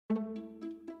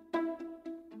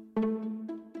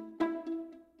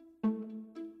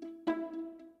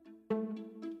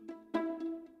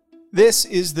This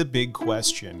is The Big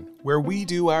Question, where we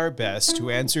do our best to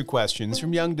answer questions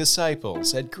from young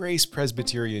disciples at Grace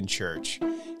Presbyterian Church,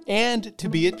 and to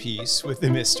be at peace with the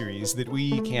mysteries that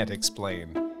we can't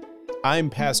explain.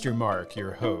 I'm Pastor Mark,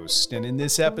 your host, and in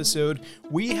this episode,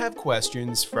 we have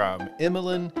questions from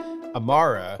Emmeline,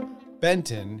 Amara,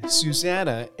 Benton,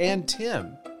 Susanna, and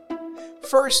Tim.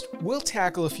 First, we'll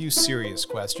tackle a few serious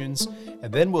questions,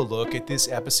 and then we'll look at this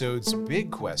episode's big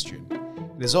question.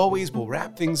 And as always, we'll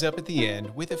wrap things up at the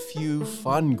end with a few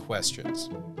fun questions.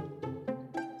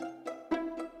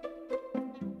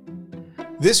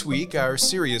 This week, our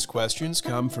serious questions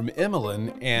come from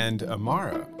Emmeline and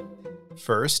Amara.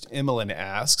 First, Emmeline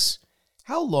asks,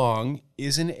 how long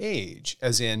is an age,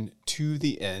 as in to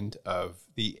the end of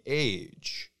the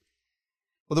age?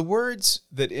 Well, the words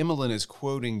that Emmeline is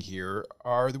quoting here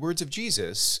are the words of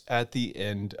Jesus at the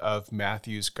end of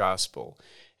Matthew's Gospel.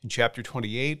 In chapter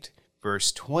 28,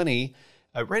 verse 20,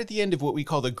 right at the end of what we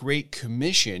call the Great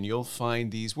Commission, you'll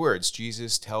find these words.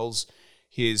 Jesus tells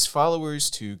his followers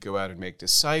to go out and make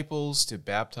disciples, to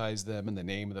baptize them in the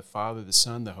name of the Father, the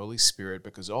Son, the Holy Spirit,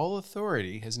 because all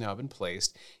authority has now been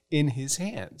placed in his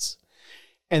hands.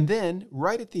 And then,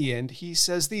 right at the end, he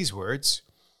says these words,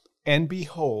 "And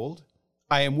behold,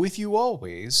 I am with you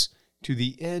always to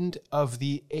the end of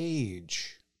the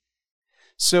age."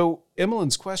 So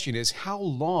Emmeline's question is, how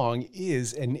long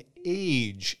is an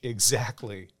age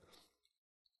exactly?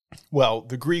 Well,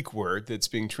 the Greek word that's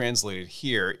being translated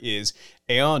here is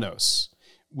aeonos,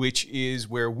 which is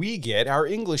where we get our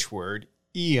English word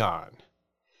eon.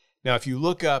 Now, if you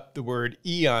look up the word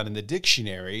eon in the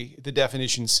dictionary, the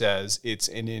definition says it's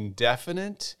an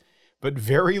indefinite but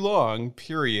very long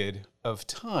period of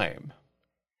time.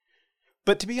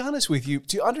 But to be honest with you,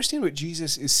 to understand what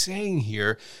Jesus is saying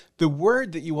here, the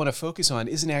word that you want to focus on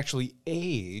isn't actually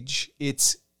age,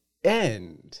 it's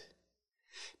end.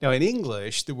 Now, in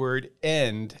English, the word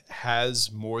end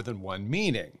has more than one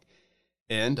meaning.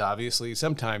 End obviously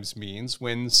sometimes means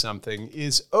when something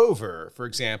is over. For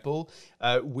example,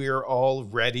 we're all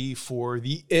ready for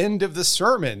the end of the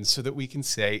sermon so that we can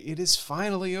say it is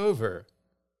finally over.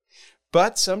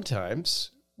 But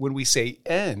sometimes when we say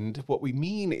end, what we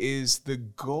mean is the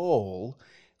goal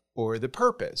or the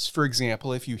purpose. For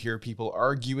example, if you hear people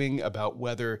arguing about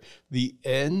whether the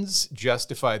ends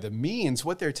justify the means,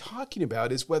 what they're talking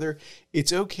about is whether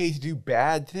it's okay to do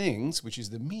bad things, which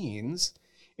is the means,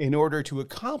 in order to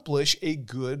accomplish a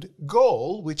good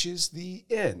goal, which is the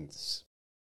ends.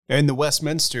 In the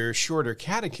Westminster Shorter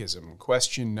Catechism,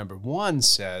 question number 1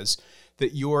 says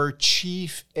that your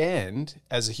chief end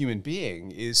as a human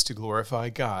being is to glorify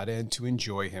God and to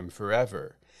enjoy Him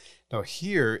forever. Now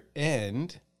here,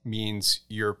 end means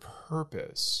your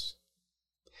purpose.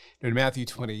 Now, in Matthew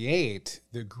 28,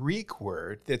 the Greek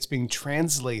word that's being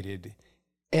translated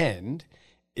end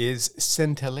is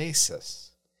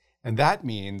syntelesis, and that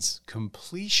means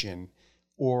completion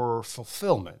or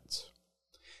fulfillment.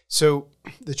 So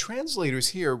the translators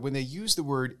here, when they use the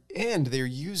word end, they're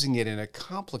using it in a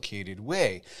complicated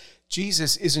way.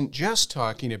 Jesus isn't just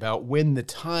talking about when the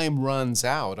time runs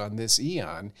out on this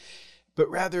eon, but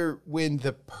rather when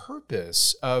the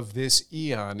purpose of this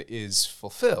eon is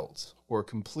fulfilled or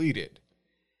completed.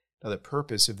 Now, the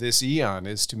purpose of this eon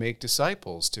is to make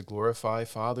disciples, to glorify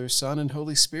Father, Son, and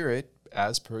Holy Spirit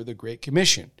as per the Great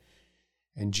Commission.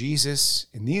 And Jesus,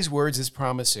 in these words, is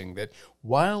promising that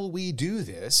while we do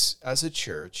this as a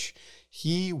church,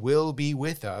 He will be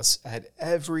with us at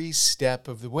every step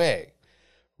of the way,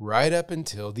 right up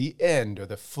until the end or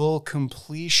the full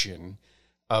completion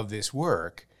of this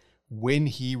work when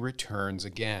He returns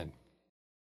again.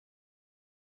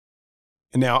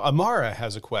 And now Amara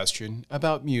has a question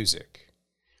about music.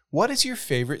 What is your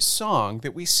favorite song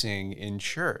that we sing in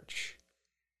church?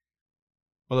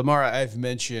 Well, Amara, I've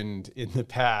mentioned in the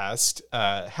past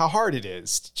how hard it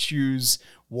is to choose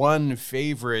one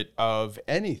favorite of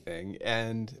anything.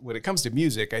 And when it comes to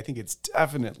music, I think it's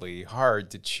definitely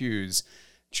hard to choose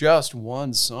just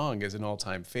one song as an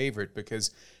all-time favorite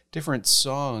because different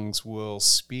songs will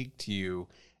speak to you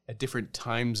at different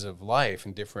times of life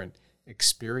and different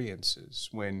experiences.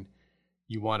 When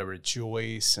you want to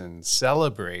rejoice and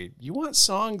celebrate, you want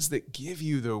songs that give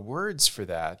you the words for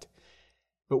that.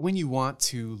 But when you want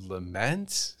to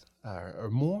lament or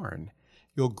mourn,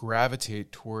 you'll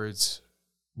gravitate towards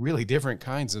really different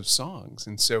kinds of songs.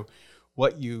 And so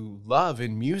what you love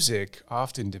in music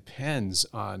often depends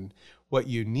on what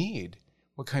you need,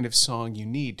 what kind of song you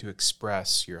need to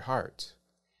express your heart.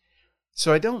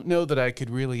 So I don't know that I could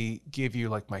really give you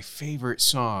like my favorite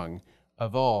song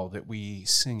of all that we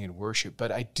sing in worship,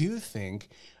 but I do think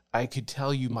I could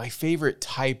tell you my favorite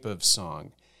type of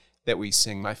song that we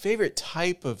sing. My favorite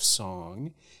type of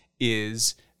song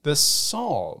is the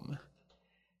psalm.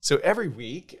 So every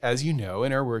week, as you know,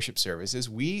 in our worship services,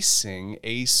 we sing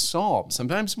a psalm,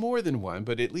 sometimes more than one,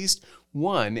 but at least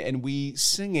one, and we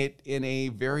sing it in a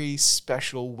very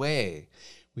special way.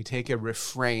 We take a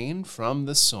refrain from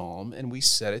the psalm and we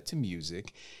set it to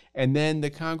music, and then the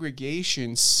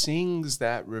congregation sings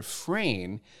that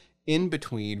refrain in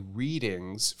between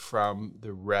readings from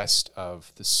the rest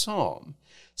of the psalm.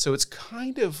 So it's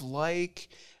kind of like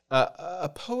a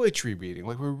poetry reading,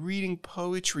 like we're reading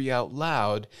poetry out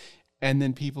loud, and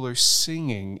then people are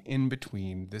singing in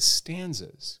between the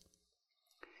stanzas.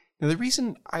 Now, the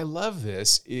reason I love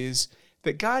this is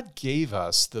that God gave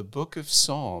us the book of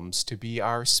Psalms to be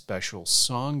our special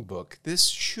songbook. This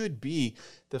should be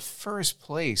the first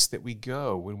place that we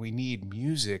go when we need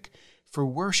music for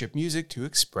worship, music to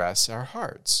express our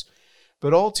hearts.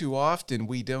 But all too often,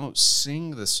 we don't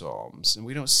sing the Psalms, and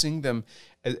we don't sing them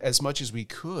as much as we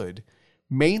could,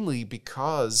 mainly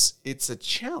because it's a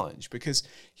challenge, because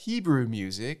Hebrew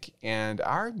music and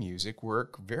our music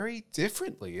work very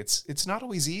differently. It's not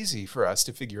always easy for us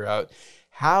to figure out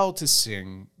how to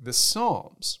sing the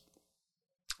Psalms.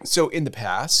 So in the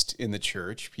past, in the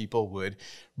church, people would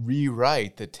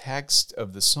rewrite the text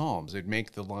of the Psalms. They'd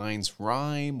make the lines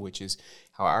rhyme, which is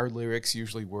how our lyrics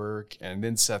usually work, and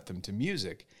then set them to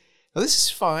music. Now, this is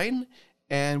fine,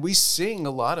 and we sing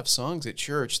a lot of songs at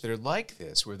church that are like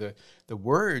this, where the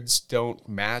words don't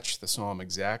match the psalm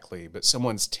exactly, but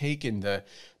someone's taken the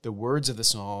words of the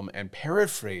psalm and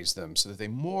paraphrased them so that they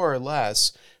more or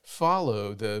less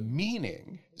follow the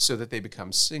meaning so that they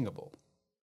become singable.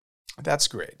 That's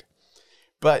great.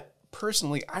 But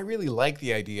personally, I really like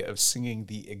the idea of singing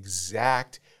the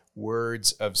exact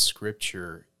words of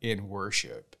Scripture in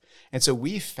worship. And so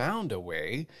we found a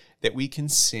way that we can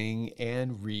sing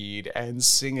and read and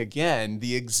sing again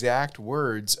the exact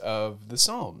words of the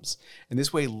Psalms. And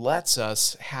this way lets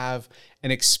us have an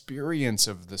experience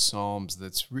of the Psalms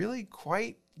that's really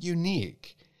quite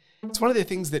unique. It's one of the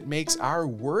things that makes our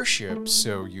worship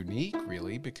so unique,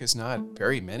 really, because not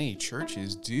very many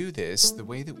churches do this the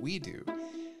way that we do.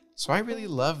 So I really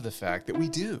love the fact that we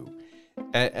do,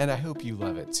 and I hope you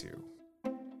love it too.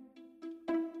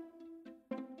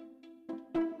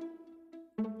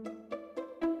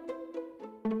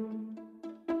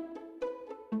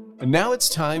 And now it's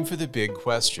time for the big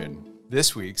question.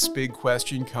 This week's big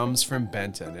question comes from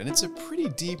Benton, and it's a pretty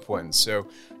deep one, so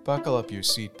buckle up your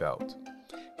seatbelt.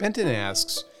 Benton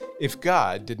asks, if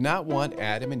God did not want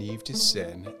Adam and Eve to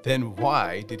sin, then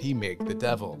why did he make the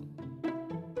devil?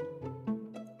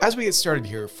 As we get started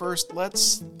here, first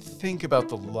let's think about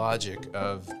the logic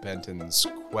of Benton's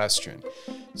question.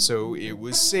 So it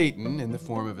was Satan in the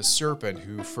form of a serpent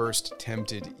who first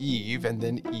tempted Eve, and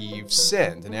then Eve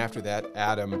sinned. And after that,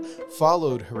 Adam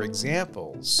followed her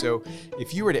example. So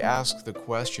if you were to ask the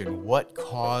question, what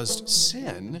caused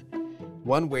sin?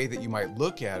 One way that you might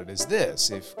look at it is this: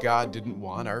 if God didn't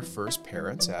want our first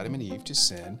parents, Adam and Eve, to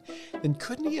sin, then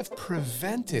couldn't he have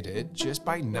prevented it just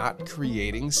by not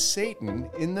creating Satan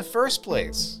in the first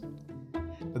place?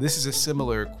 Now, this is a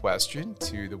similar question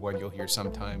to the one you'll hear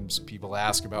sometimes people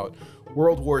ask about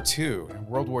World War II.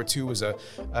 World War II was a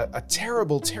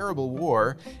terrible, terrible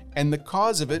war, and the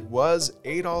cause of it was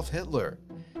Adolf Hitler.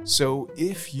 So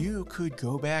if you could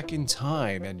go back in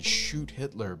time and shoot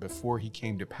Hitler before he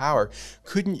came to power,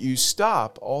 couldn't you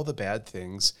stop all the bad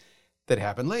things that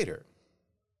happened later?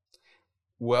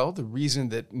 Well, the reason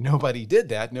that nobody did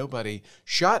that, nobody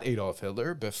shot Adolf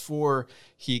Hitler before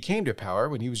he came to power,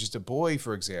 when he was just a boy,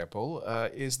 for example,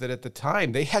 is that at the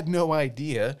time they had no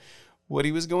idea what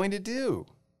he was going to do.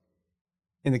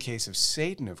 In the case of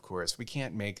Satan, of course, we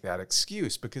can't make that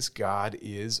excuse because God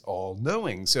is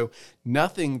all-knowing. So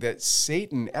nothing that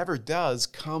Satan ever does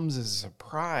comes as a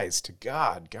surprise to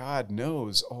God. God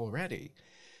knows already.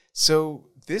 So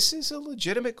this is a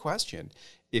legitimate question.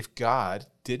 If God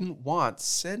didn't want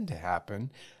sin to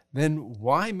happen, then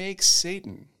why make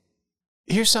Satan?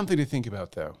 Here's something to think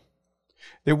about, though.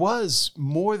 There was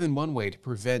more than one way to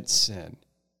prevent sin.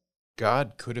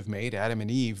 God could have made Adam and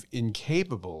Eve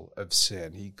incapable of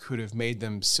sin. He could have made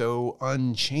them so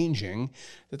unchanging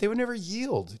that they would never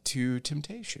yield to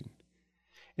temptation.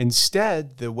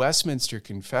 Instead, the Westminster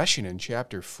Confession in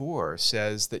chapter 4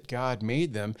 says that God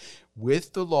made them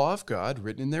with the law of God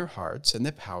written in their hearts and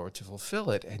the power to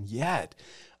fulfill it, and yet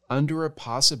under a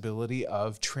possibility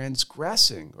of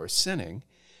transgressing or sinning,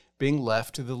 being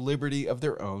left to the liberty of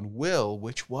their own will,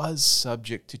 which was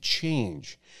subject to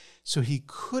change. So he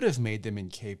could have made them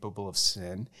incapable of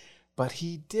sin, but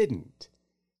he didn't.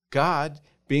 God,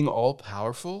 being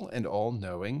all-powerful and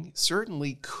all-knowing,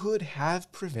 certainly could have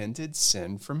prevented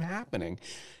sin from happening.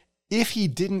 If he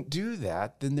didn't do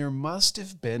that, then there must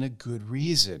have been a good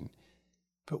reason.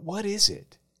 But what is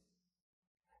it?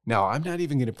 Now, I'm not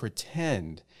even going to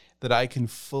pretend that I can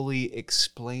fully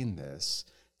explain this.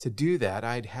 To do that,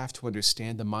 I'd have to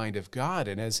understand the mind of God,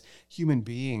 and as human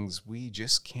beings, we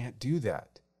just can't do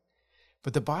that.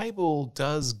 But the Bible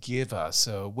does give us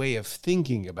a way of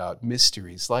thinking about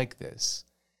mysteries like this.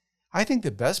 I think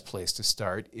the best place to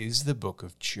start is the book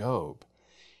of Job.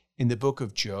 In the book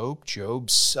of Job, Job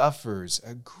suffers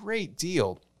a great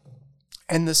deal.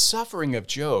 And the suffering of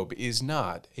Job is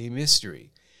not a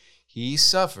mystery. He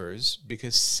suffers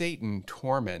because Satan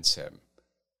torments him.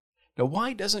 Now,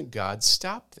 why doesn't God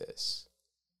stop this?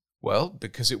 Well,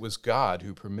 because it was God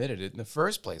who permitted it in the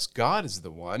first place. God is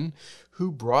the one who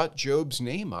brought Job's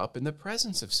name up in the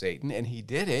presence of Satan, and he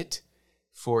did it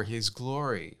for his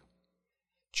glory.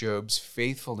 Job's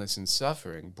faithfulness in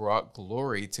suffering brought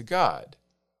glory to God.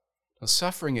 Now,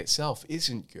 suffering itself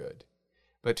isn't good,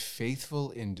 but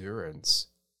faithful endurance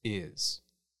is.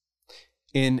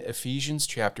 In Ephesians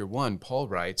chapter 1, Paul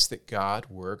writes that God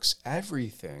works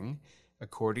everything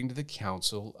according to the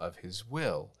counsel of his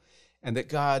will, and that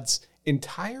God's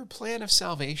entire plan of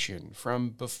salvation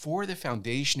from before the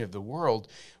foundation of the world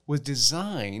was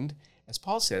designed, as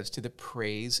Paul says, to the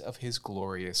praise of his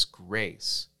glorious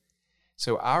grace.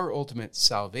 So our ultimate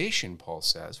salvation, Paul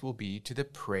says, will be to the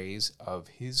praise of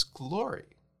his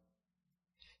glory.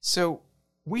 So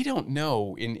we don't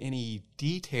know in any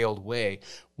detailed way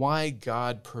why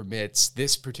God permits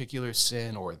this particular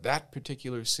sin or that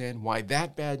particular sin, why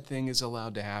that bad thing is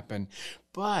allowed to happen.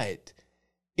 But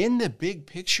in the big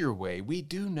picture way, we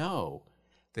do know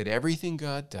that everything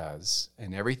God does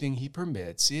and everything he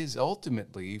permits is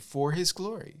ultimately for his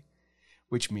glory,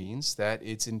 which means that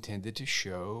it's intended to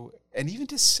show and even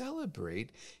to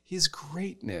celebrate his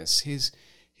greatness, his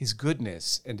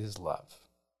goodness, and his love.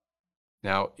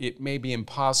 Now, it may be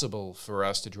impossible for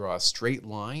us to draw a straight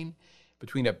line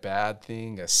between a bad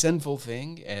thing, a sinful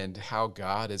thing, and how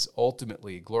God is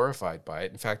ultimately glorified by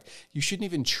it. In fact, you shouldn't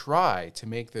even try to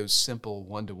make those simple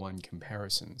one-to-one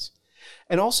comparisons.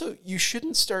 And also, you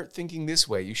shouldn't start thinking this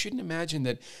way. You shouldn't imagine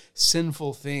that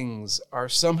sinful things are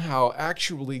somehow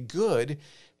actually good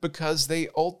because they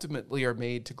ultimately are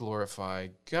made to glorify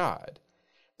God.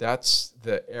 That's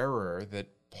the error that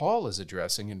Paul is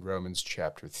addressing in Romans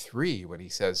chapter 3 when he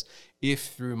says, if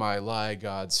through my lie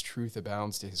God's truth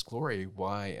abounds to his glory,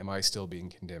 why am I still being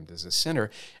condemned as a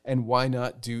sinner? And why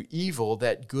not do evil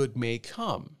that good may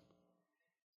come?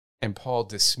 And Paul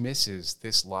dismisses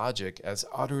this logic as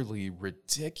utterly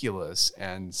ridiculous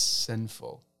and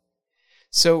sinful.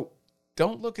 So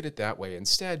don't look at it that way.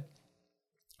 Instead,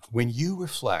 when you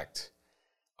reflect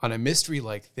on a mystery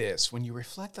like this, when you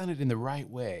reflect on it in the right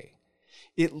way,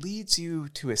 it leads you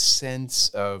to a sense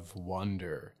of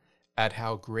wonder at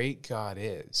how great God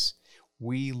is.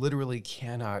 We literally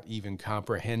cannot even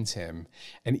comprehend him,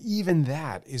 and even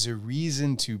that is a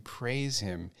reason to praise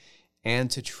him and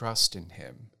to trust in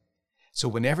him. So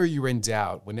whenever you're in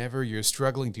doubt, whenever you're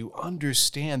struggling to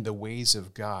understand the ways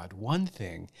of God, one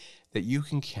thing that you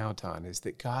can count on is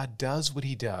that God does what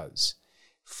he does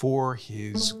for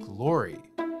his glory,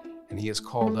 and he has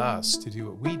called us to do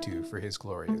what we do for his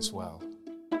glory as well.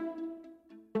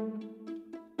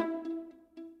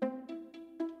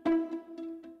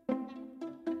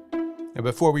 Now,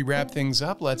 before we wrap things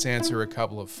up, let's answer a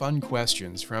couple of fun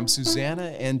questions from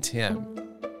Susanna and Tim.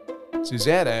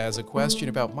 Susanna has a question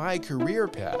about my career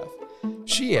path.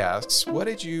 She asks, what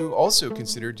did you also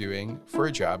consider doing for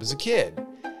a job as a kid?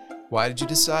 Why did you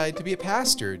decide to be a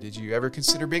pastor? Did you ever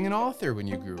consider being an author when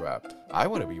you grew up? I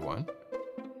want to be one.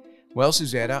 Well,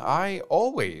 Susanna, I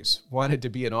always wanted to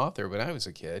be an author when I was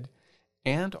a kid,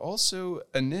 and also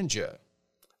a ninja.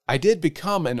 I did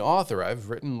become an author. I've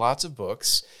written lots of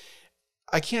books.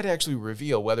 I can't actually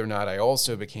reveal whether or not I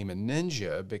also became a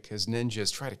ninja because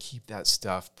ninjas try to keep that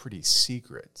stuff pretty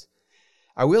secret.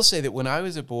 I will say that when I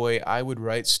was a boy, I would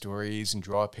write stories and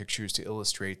draw pictures to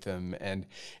illustrate them, and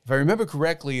if I remember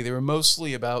correctly, they were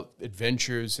mostly about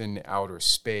adventures in outer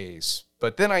space,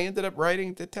 but then I ended up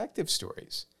writing detective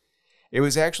stories. It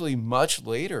was actually much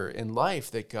later in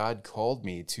life that God called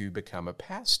me to become a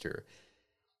pastor.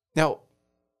 Now,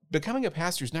 becoming a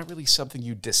pastor is not really something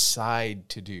you decide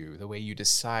to do, the way you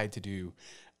decide to do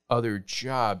other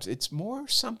jobs. It's more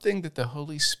something that the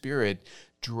Holy Spirit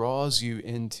draws you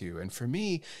into. And for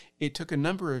me, it took a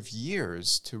number of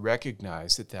years to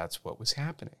recognize that that's what was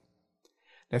happening.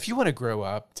 Now, if you want to grow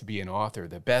up to be an author,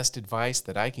 the best advice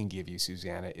that I can give you,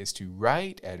 Susanna, is to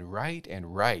write and write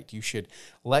and write. You should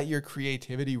let your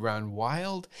creativity run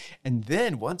wild. And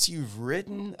then once you've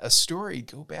written a story,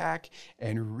 go back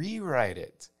and rewrite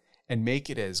it and make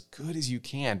it as good as you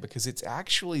can, because it's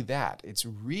actually that. It's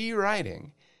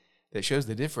rewriting that shows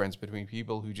the difference between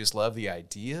people who just love the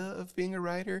idea of being a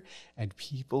writer and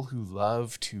people who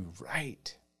love to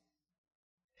write.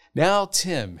 Now,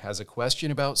 Tim has a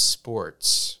question about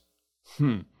sports.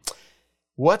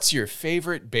 What's your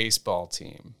favorite baseball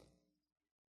team?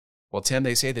 Well, Tim,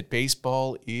 they say that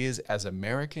baseball is as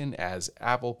American as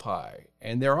apple pie.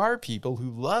 And there are people who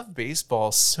love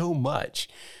baseball so much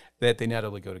that they not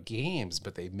only go to games,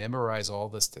 but they memorize all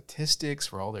the statistics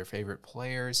for all their favorite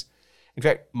players. In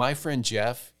fact, my friend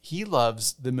Jeff, he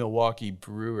loves the Milwaukee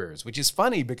Brewers, which is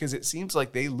funny because it seems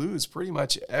like they lose pretty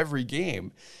much every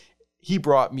game. He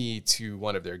brought me to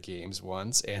one of their games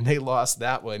once, and they lost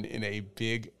that one in a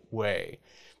big way.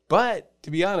 But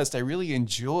to be honest, I really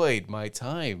enjoyed my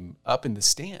time up in the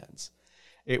stands.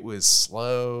 It was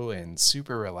slow and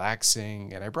super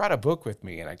relaxing, and I brought a book with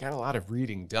me, and I got a lot of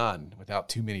reading done without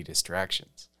too many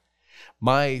distractions.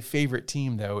 My favorite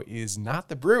team, though, is not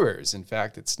the Brewers. In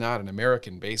fact, it's not an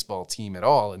American baseball team at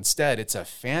all. Instead, it's a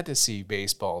fantasy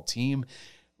baseball team,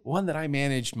 one that I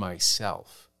managed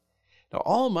myself. Now,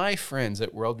 all my friends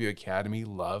at Worldview Academy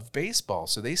love baseball,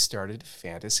 so they started a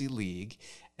fantasy league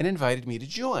and invited me to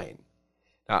join.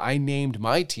 Now, I named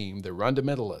my team the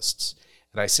Fundamentalists,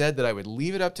 and I said that I would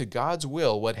leave it up to God's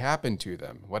will what happened to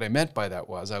them. What I meant by that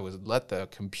was I would let the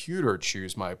computer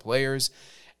choose my players,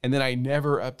 and then I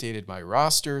never updated my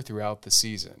roster throughout the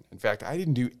season. In fact, I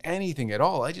didn't do anything at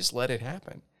all. I just let it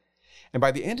happen. And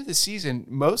by the end of the season,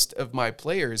 most of my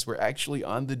players were actually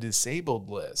on the disabled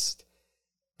list.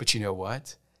 But you know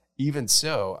what? Even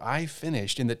so, I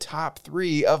finished in the top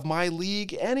 3 of my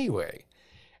league anyway.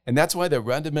 And that's why the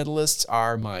Fundamentalists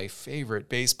are my favorite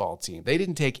baseball team. They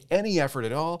didn't take any effort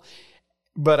at all,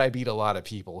 but I beat a lot of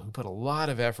people who put a lot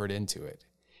of effort into it.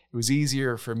 It was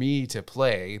easier for me to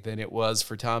play than it was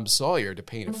for Tom Sawyer to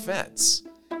paint a fence.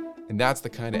 And that's the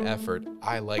kind of effort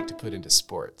I like to put into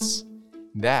sports.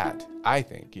 That, I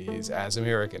think, is as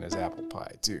American as apple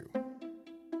pie, too.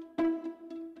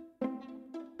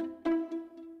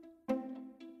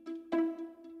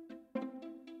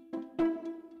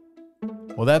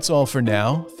 Well, that's all for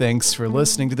now. Thanks for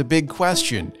listening to The Big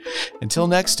Question. Until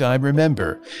next time,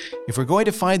 remember, if we're going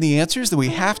to find the answers, then we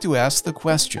have to ask the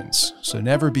questions. So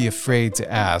never be afraid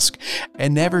to ask,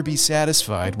 and never be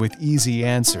satisfied with easy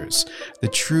answers. The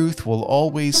truth will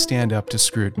always stand up to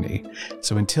scrutiny.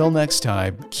 So until next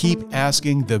time, keep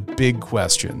asking the big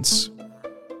questions.